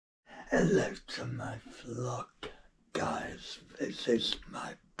Hello to my vlog, guys. This is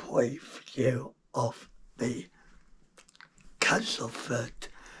my preview of the Castleford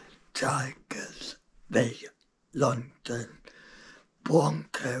Tigers, the London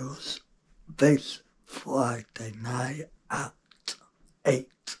Broncos, this Friday night at 8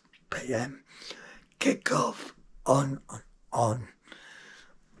 p.m. Kick-off on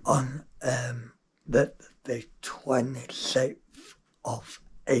the 26th of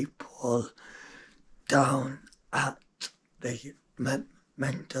April down at the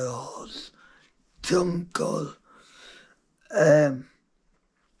Mentor's Jungle, and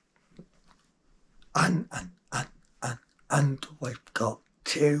we've got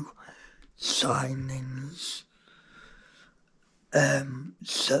two signings.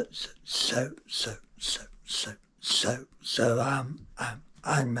 So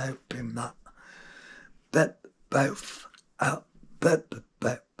I'm hoping that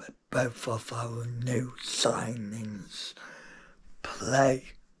both of our new signings play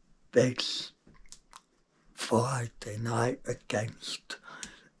this Friday night against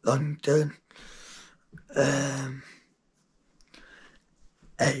London. A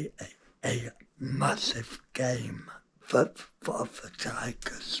massive game for the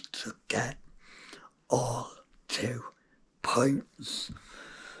Tigers to get all 2 points.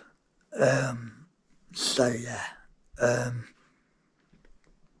 So yeah,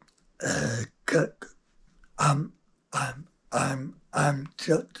 I'm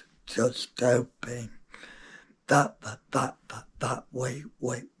just hoping that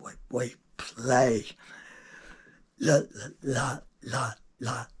we play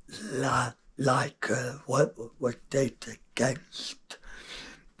like what we did against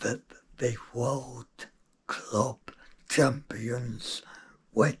the World Club champions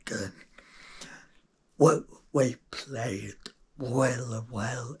Wigan. We played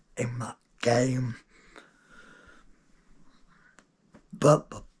well in that game, but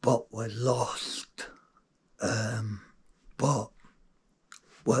we lost. But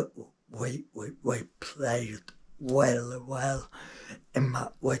we played well in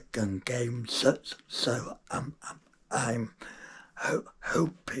that Wigan game. So I'm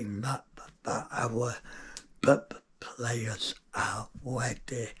hoping that our players are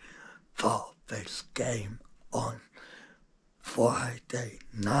ready for this game on Friday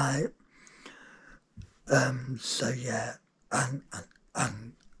night. So yeah, and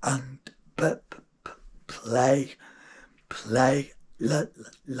play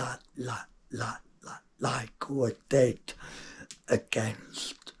like we did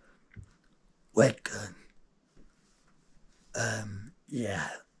against Wigan.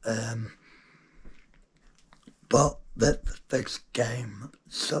 But this game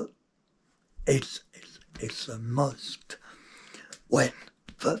is a must win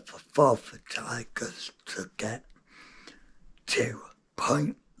for the Tigers to get 2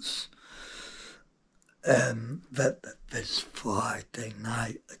 points this Friday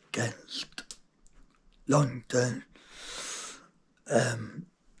night against London.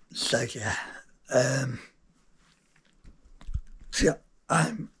 So yeah,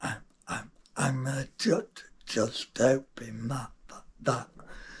 I'm just hoping that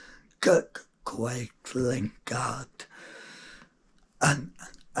Craig Lingard and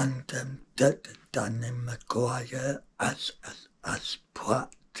Danny Maguire as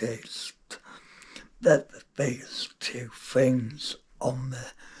practiced that these 2 things on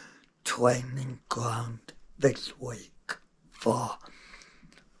the training ground this week for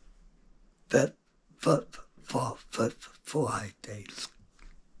Friday's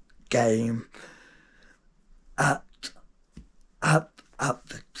game at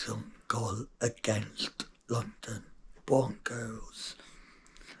the Jungle against London Broncos.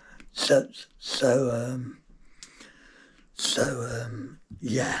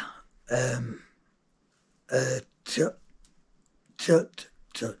 Yeah.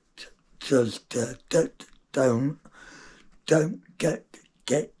 Just don't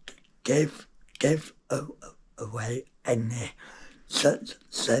give away any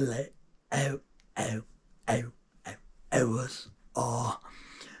silly errors or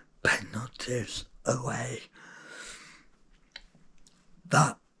penalties away.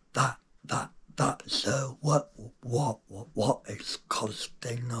 That's what is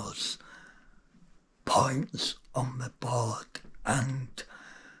costing us points on the board and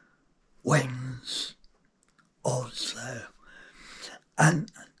wins also.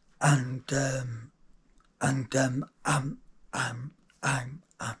 And I'm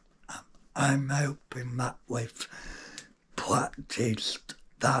hoping that we've practiced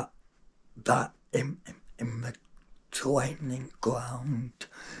that in the training ground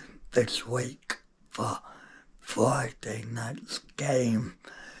this week for Friday night's game.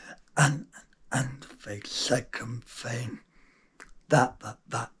 And the second thing that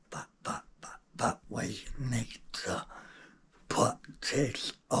we need to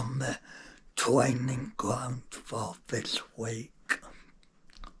practice on the training ground for this week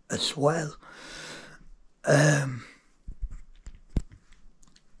as well.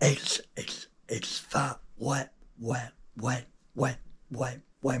 It's that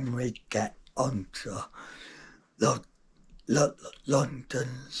when we get onto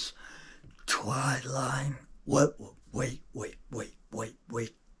London's try line, we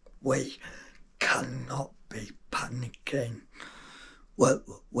cannot be panicking. We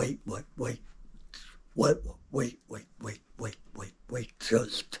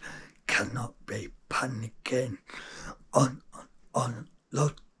just cannot be panicking on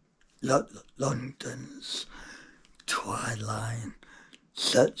London's try line.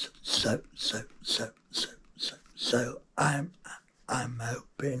 So I'm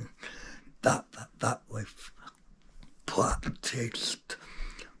hoping that we've practiced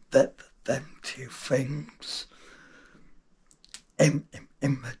them two things in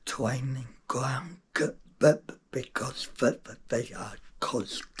the training ground, but because they are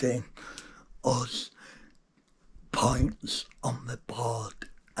costing us points on the board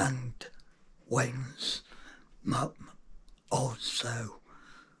and wins also.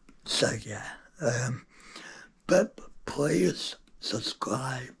 So yeah, but please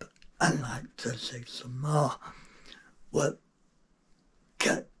subscribe and like to see some more. Well,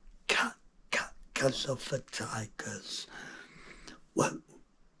 Castleford Tigers. Well,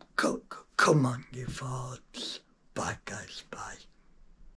 come on, you thoughts. Bye guys, bye.